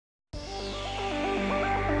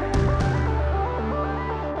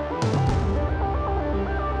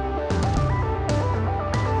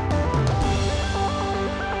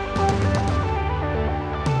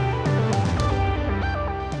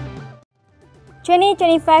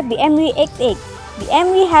2025 BMW X8.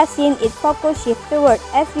 BMW has seen its focus shift toward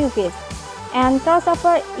SUVs and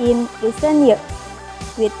crossover in recent years,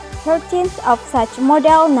 with 13 of such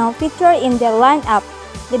models now featured in their lineup.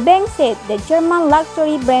 The bank said the German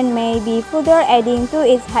luxury brand may be further adding to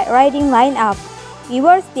its high-riding lineup. We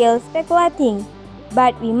were still speculating,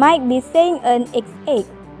 but we might be seeing an X8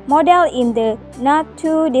 model in the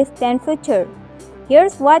not-too-distant future.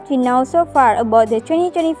 Here's what we know so far about the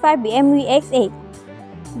 2025 BMW X8.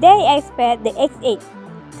 They expect the X8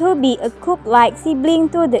 to be a coupe-like sibling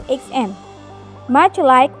to the XM, much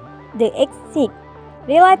like the X6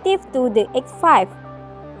 relative to the X5.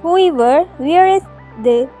 However, whereas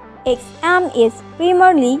the XM is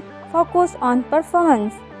primarily focused on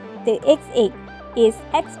performance, the X8 is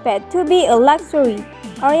expected to be a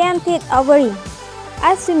luxury-oriented offering.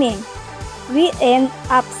 Assuming we end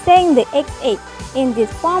up seeing the X8 in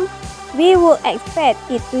this form, we would expect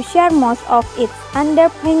it to share most of its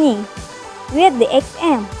underpinning with the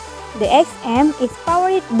XM. The XM is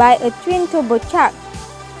powered by a twin-turbocharged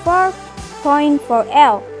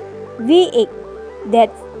 4.4L V8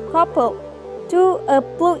 that's coupled to a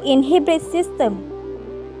plug-in hybrid system.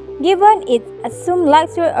 Given its assumed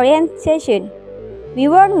luxury orientation, we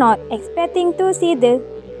were not expecting to see the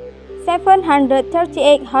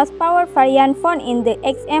 738 horsepower variant found in the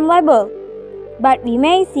XM label, but we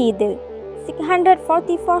may see the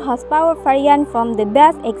 644 horsepower variant from the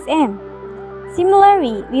base XM.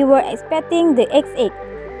 Similarly, we were expecting the X8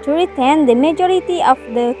 to retain the majority of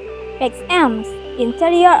the XM's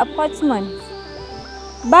interior appointments,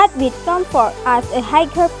 but with comfort as a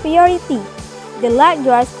higher priority. The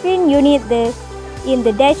large screen unit in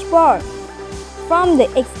the dashboard from the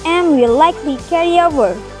XM will likely carry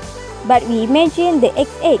over, but we imagine the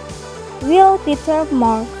X8 will feature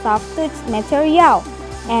more soft-touch material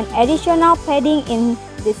and additional padding in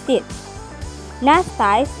the seats. Nice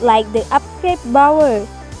styles like the upgraded Bauer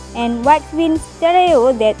and widescreen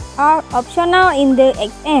stereo that are optional in the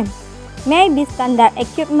XM may be standard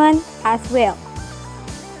equipment as well.